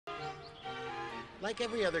Like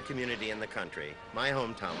every other community in the country, my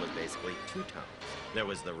hometown was basically two towns. There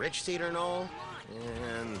was the rich Cedar Knoll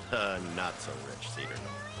and the not-so-rich Cedar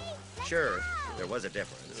Knoll. Sure, there was a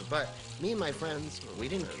difference, but me and my friends, we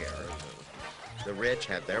didn't care. The rich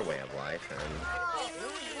had their way of life, and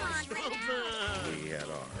we had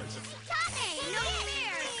ours.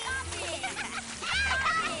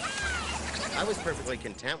 I was perfectly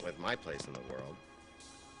content with my place in the world.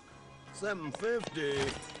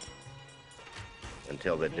 $7.50.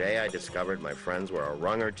 Until the day I discovered my friends were a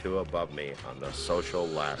rung or two above me on the social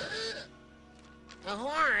ladder. A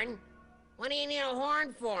horn? What do you need a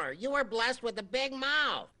horn for? You were blessed with a big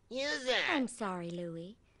mouth. Use it. I'm sorry,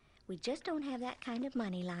 Louie. We just don't have that kind of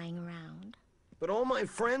money lying around. But all my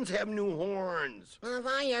friends have new horns. Well, if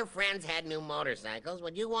all your friends had new motorcycles,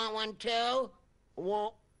 would you want one too?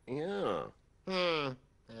 Well, yeah.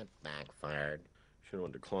 That backfired. Should have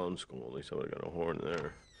went to clown school. At least I would have got a horn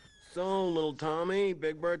there. So, little Tommy,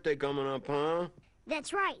 big birthday coming up, huh?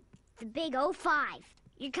 That's right. The big 05.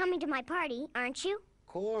 You're coming to my party, aren't you? Of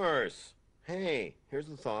course. Hey, here's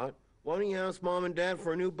the thought. Why don't you ask Mom and Dad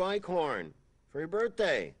for a new bike horn for your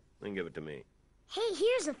birthday? Then give it to me. Hey,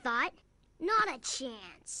 here's a thought. Not a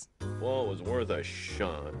chance. Well, it was worth a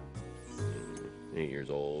shot. 8 years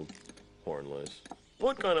old, hornless.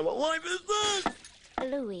 What kind of a life is this?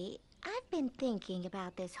 Louie, I've been thinking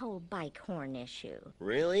about this whole bike horn issue.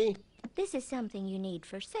 Really? This is something you need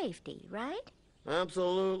for safety, right?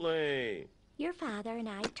 Absolutely. Your father and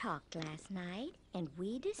I talked last night, and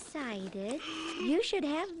we decided you should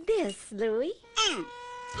have this, Louie.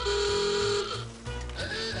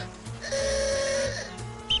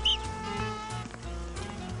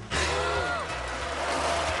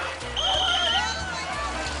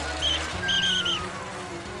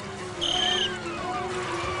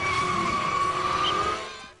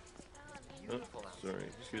 Sorry,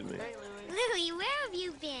 excuse me. Louie, where have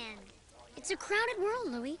you been? It's a crowded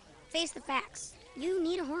world, Louie. Face the facts. You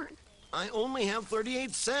need a horn. I only have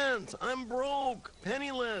 38 cents. I'm broke,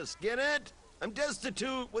 penniless. Get it? I'm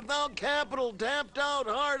destitute, without capital, tapped out,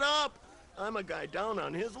 hard up. I'm a guy down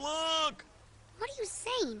on his luck. What are you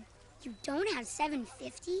saying? You don't have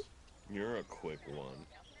 $7.50? You're a quick one.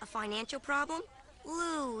 A financial problem?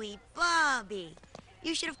 Louie, Bobby,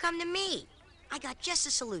 you should have come to me. I got just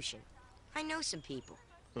a solution. I know some people.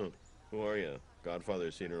 Huh. Who are you? Godfather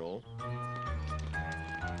of Cedar Knoll?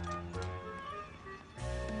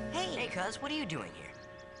 Hey, cuz, what are you doing here?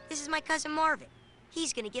 This is my cousin Marvin.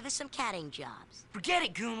 He's gonna give us some catting jobs. Forget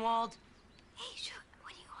it, Goonwald. Hey,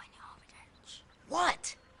 what are you going over there? Shh.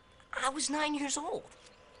 What? I was 9 years old.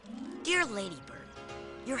 Dear Ladybird,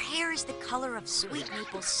 your hair is the color of sweet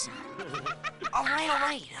maple syrup. All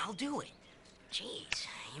right, I'll do it. Jeez,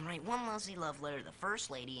 you write one lousy love letter to the First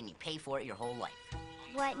Lady and you pay for it your whole life.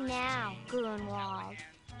 What now, Grunwald?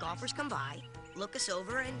 Golfers come by, look us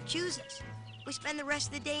over, and choose us. We spend the rest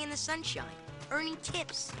of the day in the sunshine, earning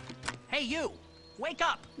tips. Hey, you! Wake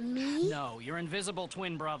up! Me? No, your invisible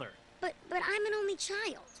twin brother. But I'm an only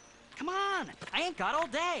child. Come on! I ain't got all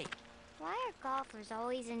day! Why are golfers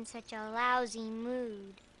always in such a lousy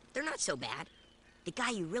mood? They're not so bad. The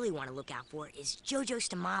guy you really want to look out for is Jojo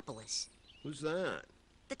Stamopoulos. Who's that?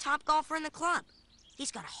 The top golfer in the club.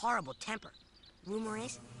 He's got a horrible temper. Rumor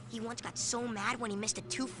is, he once got so mad when he missed a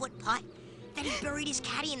 2-foot putt that he buried his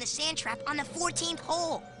caddy in the sand trap on the 14th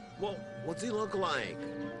hole. Well, what's he look like?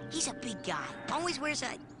 He's a big guy. Always wears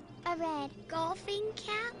a... A red golfing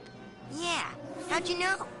cap? Yeah. How'd you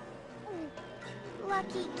know?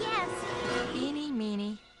 Lucky guess. Eeny,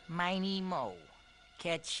 meeny, miny, mo.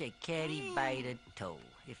 Catch a caddy by the toe.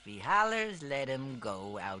 If he hollers, let him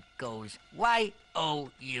go. Out goes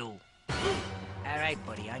Y-O-U. All right,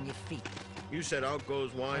 buddy, on your feet. You said out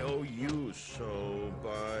goes Y-O-U, so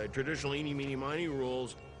by traditional eeny, meeny, miny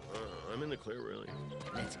rules, I'm in the clear, really.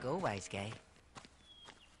 Let's go, wise guy.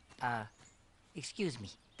 Excuse me,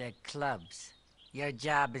 the clubs. Your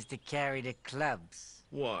job is to carry the clubs.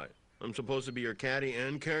 What? I'm supposed to be your caddy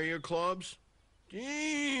and carry your clubs?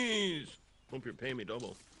 Jeez! Hope you're paying me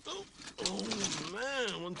double. Oh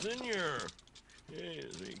man, what's in here? Hey,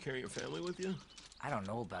 do you carry your family with you? I don't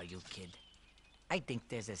know about you, kid. I think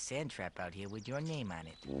there's a sand trap out here with your name on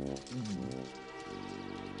it.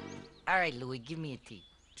 All right, Louie, give me a T.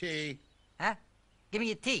 T. Huh? Give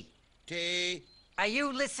me a T. T. Are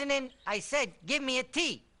you listening? I said, give me a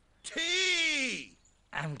T. T!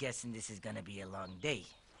 I'm guessing this is gonna be a long day.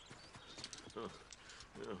 Yeah.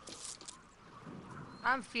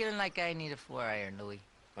 I'm feeling like I need a 4-iron, Louie.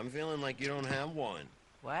 I'm feeling like you don't have one.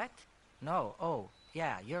 What? No. Oh,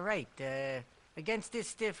 yeah, you're right. Against this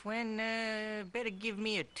stiff wind, better give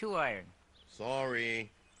me a 2-iron. Sorry.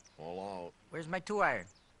 All out. Where's Where's my 2-iron?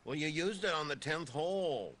 Well, you used it on the 10th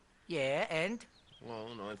hole. Yeah, and? Well,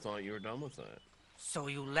 no, I thought you were done with that. So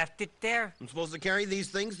you left it there? I'm supposed to carry these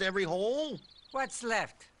things to every hole? What's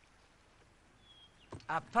left?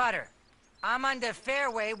 A putter. I'm on the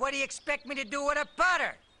fairway. What do you expect me to do with a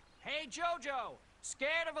putter? Hey, Jojo,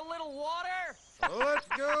 scared of a little water? Let's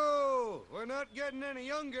go. We're not getting any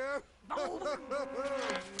younger.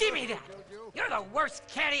 Give me that. You're the worst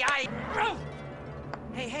caddy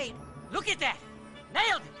Hey, look at that.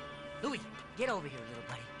 Nailed it. Louie, get over here, little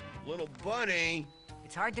buddy. Little buddy?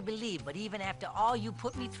 It's hard to believe, but even after all you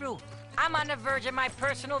put me through, I'm on the verge of my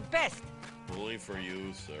personal best. Bully for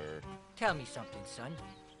you, sir. Tell me something, son.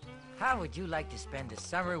 How would you like to spend the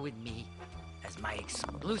summer with me as my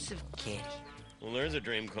exclusive caddy? Well, there's a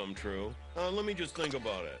dream come true. Let me just think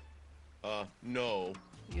about it. No.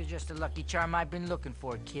 You're just a lucky charm I've been looking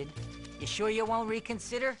for, kid. You sure you won't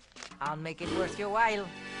reconsider? I'll make it worth your while.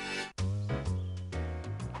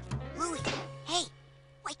 Louie, hey,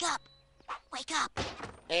 wake up. Wake up.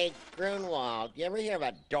 Hey, Grunwald, you ever hear of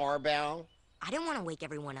a doorbell? I didn't want to wake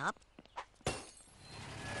everyone up.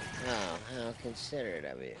 Oh, how considerate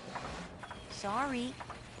of you. Sorry.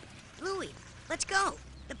 Louie, let's go.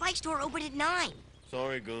 The bike store opened at 9.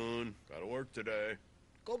 Sorry, Goon. Gotta work today.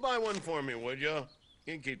 Go buy one for me, would ya?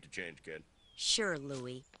 You can keep the change, kid. Sure,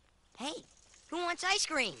 Louie. Hey, who wants ice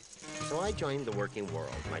cream? So I joined the working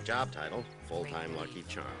world. My job title, full-time Lucky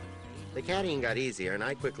Charm. The caddying got easier, and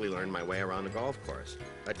I quickly learned my way around the golf course.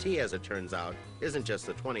 A T, as it turns out, isn't just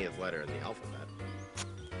the 20th letter in the alphabet.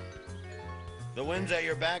 The wind's at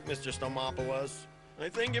your back, Mr. Stomopoulos. I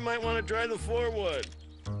think you might want to try the 4-wood.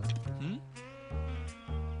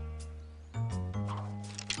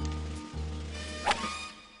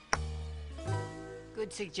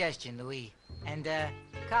 Good suggestion, Louie. And,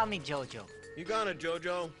 call me Jojo. You got it,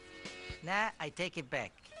 Jojo. Nah, I take it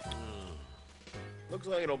back. Looks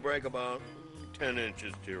like it'll break about 10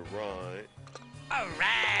 inches to your right. All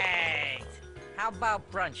right! How about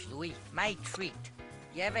brunch, Louie? My treat.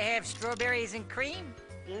 You ever have strawberries and cream?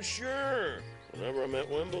 Well, sure. Whenever I'm at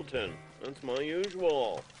Wimbledon. That's my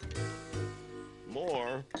usual.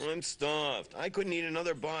 More? I'm stuffed. I couldn't eat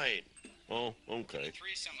another bite. Oh, okay.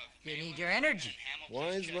 You need your energy. Why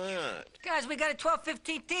is that? Guys, we got a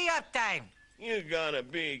 12:15 tee up time. You gotta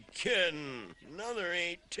be kidding. Another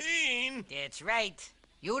 18? That's right.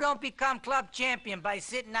 You don't become club champion by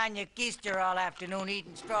sitting on your keister all afternoon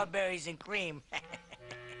eating strawberries and cream.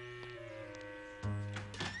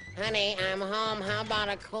 Honey, I'm home. How about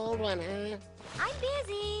a cold one, huh? I'm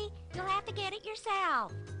busy. You'll have to get it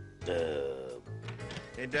yourself.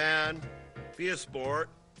 Hey, Dad, be a sport.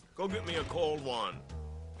 Go get me a cold one.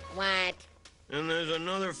 What? And there's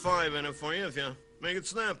another 5 in it for you if you make it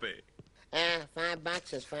snappy.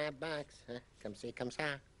 $5 is $5. Huh? Come see, come saw.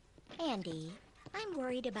 Andy, I'm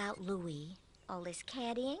worried about Louie. All this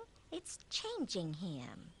caddying, it's changing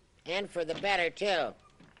him. And for the better, too.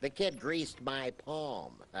 The kid greased my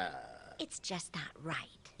palm. It's just not right.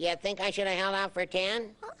 You think I should have held out for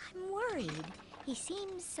 10? Well, I'm worried. He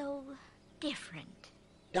seems so different.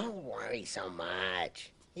 Don't worry so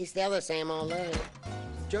much. He's still the same old Louie.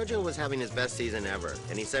 Jojo was having his best season ever,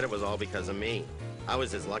 and he said it was all because of me. I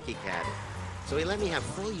was his lucky caddy. So he let me have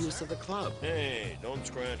full use of the club. Hey, don't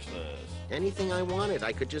scratch this. Anything I wanted,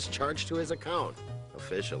 I could just charge to his account.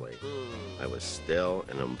 Officially, I was still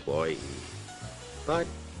an employee. But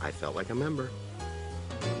I felt like a member.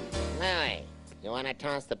 Louie, you want to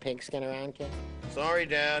toss the pigskin around, kid? Sorry,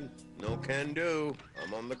 Dad. No can do.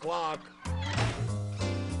 I'm on the clock.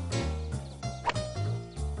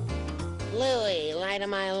 Louie, light of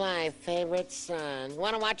my life, favorite son.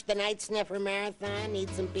 Want to watch the Night Sniffer Marathon? Eat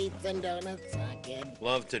some pizza and donuts, kid?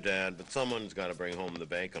 Love to, Dad, but someone's got to bring home the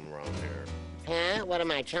bacon around here. Huh? What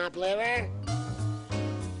am I, chopped liver?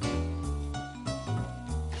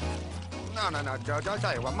 No, George. I'll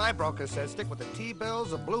tell you what my broker says. Stick with the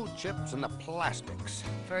T-bills, the blue chips, and the plastics.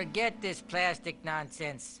 Forget this plastic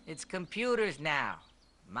nonsense. It's computers now.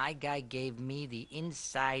 My guy gave me the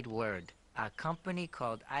inside word. A company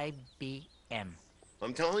called IBM.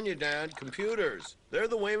 I'm telling you, Dad, computers. They're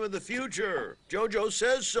the wave of the future. Jojo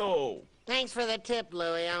says so. Thanks for the tip,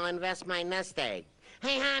 Louie. I'll invest my nest egg.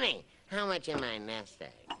 Hey, honey, how much in my nest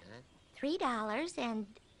egg, huh? $3 and,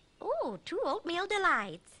 2 oatmeal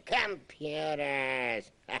delights.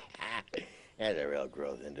 Computers. That's a real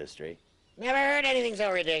growth industry. Never heard anything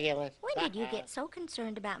so ridiculous. When did you get so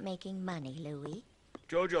concerned about making money, Louie?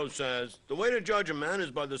 Jojo says the way to judge a man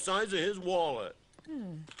is by the size of his wallet.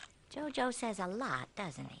 Jojo says a lot,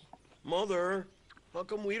 doesn't he? Mother, how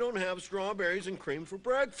come we don't have strawberries and cream for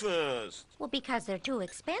breakfast? Well, because they're too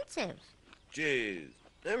expensive. Jeez,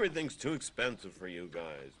 Everything's too expensive for you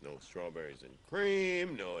guys. No strawberries and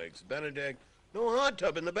cream, no eggs Benedict, no hot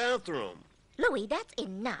tub in the bathroom. Louie, that's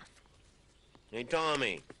enough. Hey,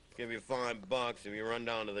 Tommy, give you $5 if you run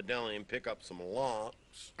down to the deli and pick up some lox.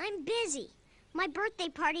 I'm busy. My birthday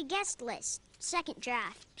party guest list. Second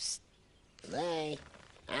draft. Psst. Hey,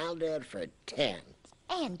 I'll do it for 10.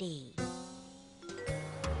 Andy.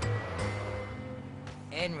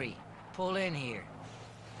 Henry, pull in here.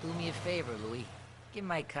 Do me a favor, Louie. Give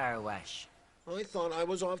my car a wash. I thought I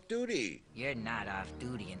was off duty. You're not off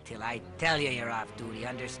duty until I tell you you're off duty,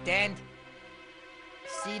 understand?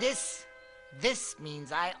 See this? This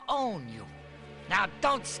means I own you. Now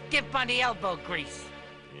don't skip on the elbow grease.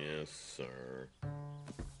 Yes, sir.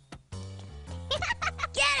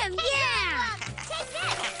 Get him, yeah! Take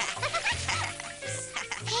this!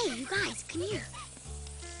 Hey, you guys, come here.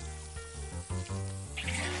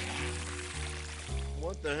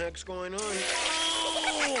 What the heck's going on?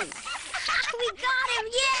 Oh! We got him,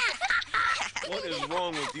 yeah! What is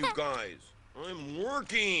wrong with you guys? I'm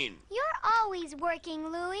working. You're always working,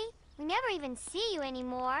 Louie. We never even see you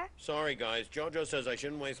anymore. Sorry, guys. JoJo says I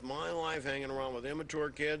shouldn't waste my life hanging around with immature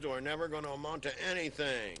kids who are never going to amount to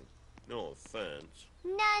anything. No offense.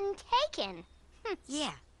 None taken.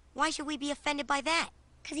 Yeah, why should we be offended by that?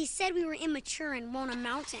 Because he said we were immature and won't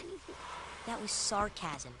amount to anything. That was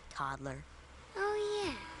sarcasm, toddler. Oh,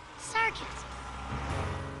 yeah. Sarcasm.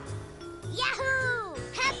 Yahoo!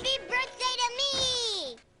 Happy birthday to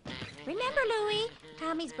me! Remember, Louie,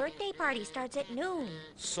 Tommy's birthday party starts at noon.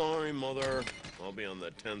 Sorry, Mother. I'll be on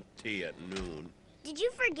the 10th tee at noon. Did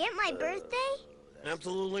you forget my birthday?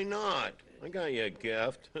 Absolutely not. I got you a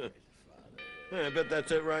gift. I bet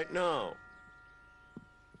that's it right now.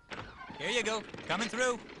 Here you go. Coming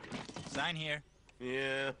through. Sign here.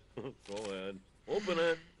 Yeah, go ahead. Open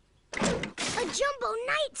it. A jumbo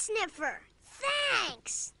night sniffer.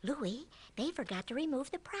 Thanks. Louie, they forgot to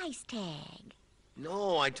remove the price tag.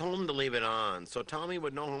 No, I told him to leave it on, so Tommy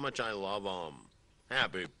would know how much I love him.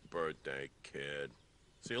 Happy birthday, kid.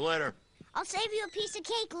 See you later. I'll save you a piece of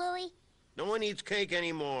cake, Louie. No one eats cake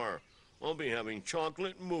anymore. I'll be having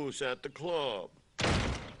chocolate mousse at the club.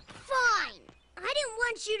 Fine. I didn't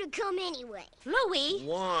want you to come anyway. Louie!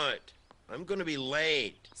 What? I'm gonna be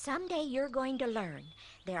late. Someday you're going to learn.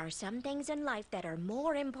 There are some things in life that are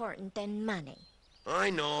more important than money.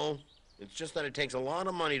 I know. It's just that it takes a lot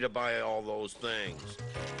of money to buy all those things.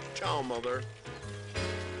 Ciao, Mother.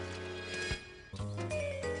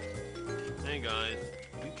 Hey, guys.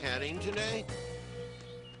 You caddying today?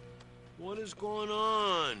 What is going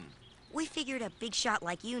on? We figured a big shot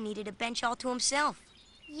like you needed a bench all to himself.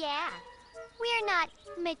 Yeah. We're not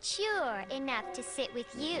mature enough to sit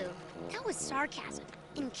with you. That was sarcasm,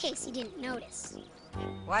 in case you didn't notice.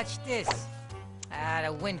 Watch this.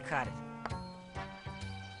 The wind caught it.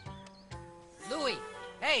 Louie!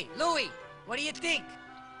 Hey, Louie! What do you think?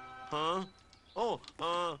 Huh? Oh,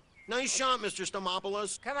 nice shot, Mr.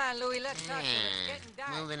 Stomopoulos. Come on, Louie, let's talk. It's getting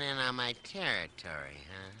dark. Moving in on my territory,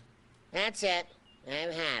 huh? That's it.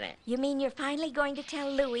 I've had it. You mean you're finally going to tell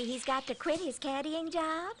Louie he's got to quit his caddying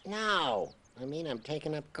job? No. I mean, I'm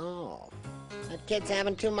taking up golf. That kid's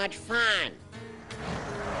having too much fun.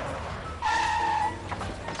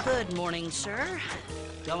 Good morning, sir.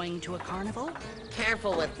 Going to a carnival?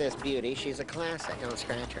 Careful with this beauty. She's a classic. Don't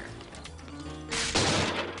scratch her.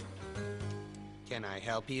 Can I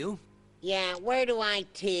help you? Yeah, where do I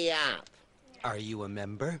tee up? Are you a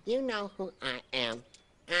member? You know who I am.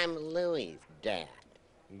 I'm Louie's dad.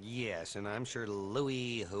 Yes, and I'm sure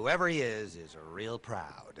Louie, whoever he is real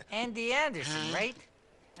proud. Andy Anderson, right?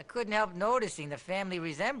 I couldn't help noticing the family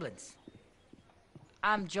resemblance.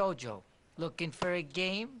 I'm JoJo. Looking for a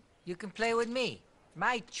game? You can play with me.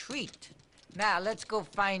 My treat. Now, let's go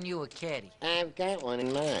find you a caddy. I've got one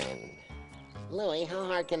in mind. Louie, how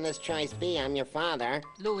hard can this choice be? I'm your father.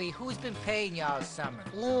 Louie, who's been paying you all summer?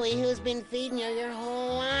 Louie, who's been feeding you your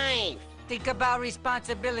whole life? Think about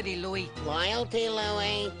responsibility, Louie. Loyalty,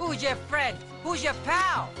 Louie. Who's your friend? Who's your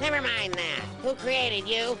pal? Never mind that. Who created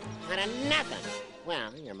you? Out of nothing.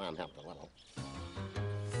 Well, your mom helped a little.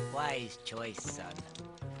 Wise choice, son.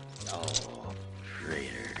 Oh,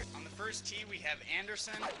 traitor. On the first tee, we have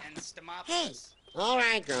Anderson and Stomopoulos. Hey! All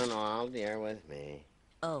right, Grunwald, you're with me.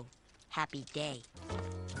 Oh, happy day.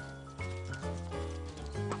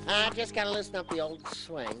 Just gotta loosen up the old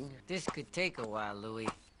swing. This could take a while, Louie.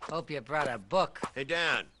 Hope you brought a book. Hey,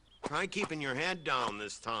 Dad, try keeping your head down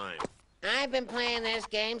this time. I've been playing this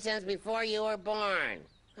game since before you were born.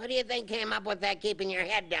 Who do you think came up with that keeping your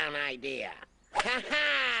head down idea?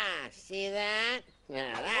 Ha-ha! See that?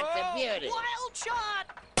 Now, that's a beauty. Wild shot!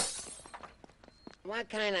 What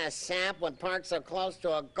kind of sap would park so close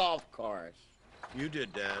to a golf course? You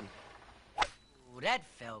did, Dad. Ooh, that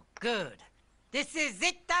felt good. This is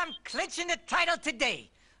it. I'm clinching the title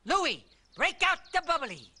today. Louie, break out the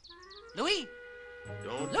bubbly. Louie?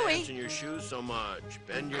 Don't Louie? dance in your shoes so much.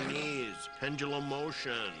 Bend your knees. Pendulum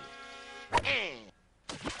motion.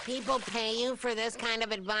 People pay you for this kind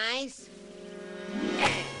of advice?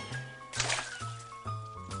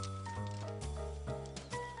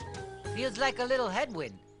 Feels like a little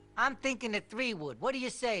headwind. I'm thinking a 3 wood. What do you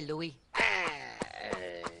say, Louie?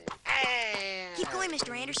 Keep going,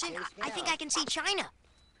 Mr. Anderson. I think I can see China.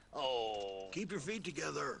 Oh. Keep your feet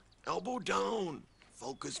together. Elbow down.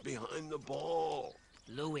 Focus behind the ball.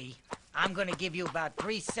 Louie, I'm gonna give you about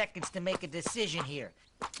 3 seconds to make a decision here.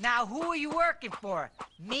 Now, who are you working for?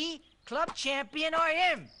 Me, club champion, or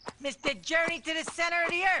him? Mr. Journey to the center of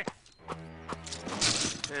the earth?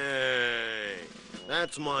 Hey,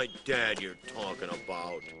 that's my dad you're talking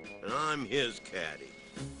about, and I'm his caddy.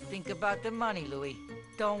 Think about the money, Louie.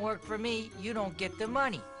 Don't work for me, you don't get the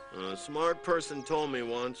money. A smart person told me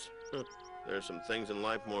once, there's some things in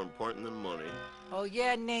life more important than money. Oh,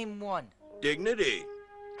 yeah, name one. Dignity.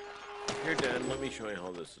 Here, Dad, let me show you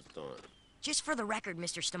how this is done. Just for the record,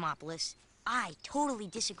 Mr. Stamopoulos, I totally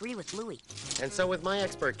disagree with Louie. And so with my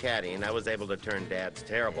expert caddying, I was able to turn Dad's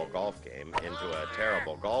terrible golf game into a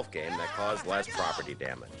terrible golf game that caused less property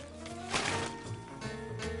damage.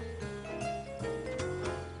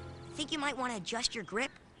 Think you might want to adjust your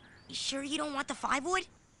grip? You sure you don't want the 5 wood?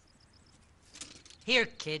 Here,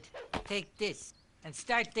 kid, take this, and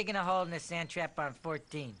start digging a hole in the sand trap on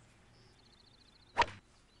 14.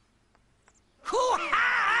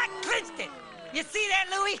 Hoo-ha! I clinched it! You see that,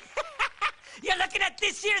 Louie? You're looking at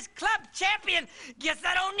this year's club champion. Guess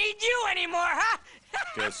I don't need you anymore, huh?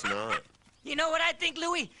 Guess not. You know what I think,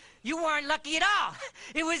 Louie? You weren't lucky at all.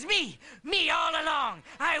 It was me all along.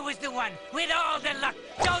 I was the one with all the luck.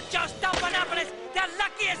 Jojo Stompanopoulos, the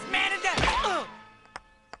luckiest man in the...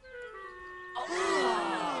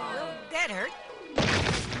 Oh, that hurt. 2-1.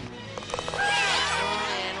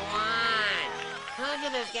 Who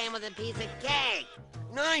did this game with a piece of cake?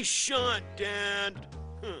 Nice shot, Dad.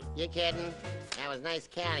 You kidding? That was nice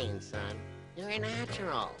caddying, son. You're a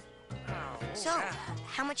natural. So,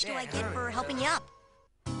 how much do I get for helping you up?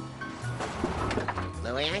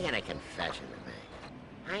 Louie, I got a confession to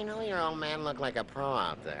make. I know your old man looked like a pro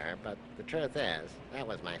out there, but the truth is, that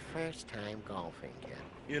was my first time golfing, kid.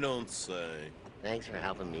 You don't say. Thanks for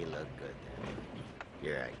helping me look good, Dad.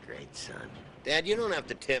 You're a great son. Dad, you don't have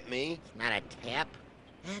to tip me. It's not a tip.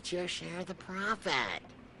 That's your share of the profit.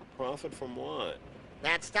 Profit from what?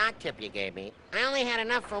 That stock tip you gave me. I only had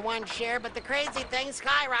enough for 1 share, but the crazy thing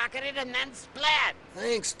skyrocketed and then split.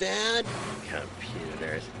 Thanks, Dad.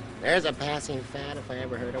 Computers. There's a passing fad if I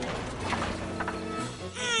ever heard of one.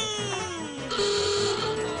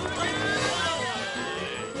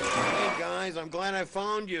 Hey, guys, I'm glad I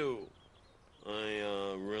found you.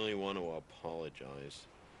 I really want to apologize.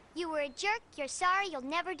 You were a jerk, you're sorry, you'll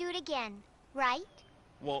never do it again, right?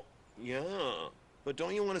 Well, yeah. But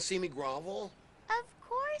don't you want to see me grovel? Of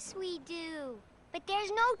course we do. But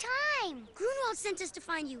there's no time. Grunwald sent us to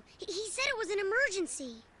find you. He said it was an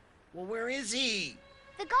emergency. Well, where is he?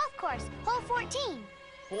 The golf course, hole 14.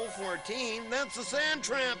 Hole 14? That's the sand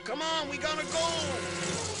trap. Come on, we gotta go.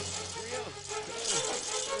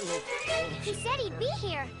 He said he'd be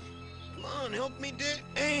here. Come on, help me dig.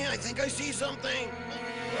 Hey, I think I see something.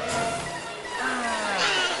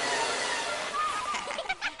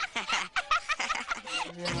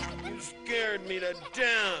 You scared me to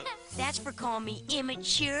death. That's for calling me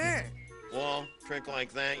immature. Well, trick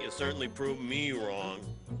like that, you certainly proved me wrong.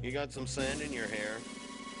 You got some sand in your hair.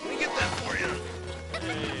 Let me get that for you.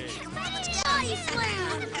 Hey. Let's go,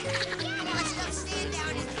 slam! Let's go stand down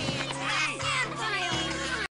and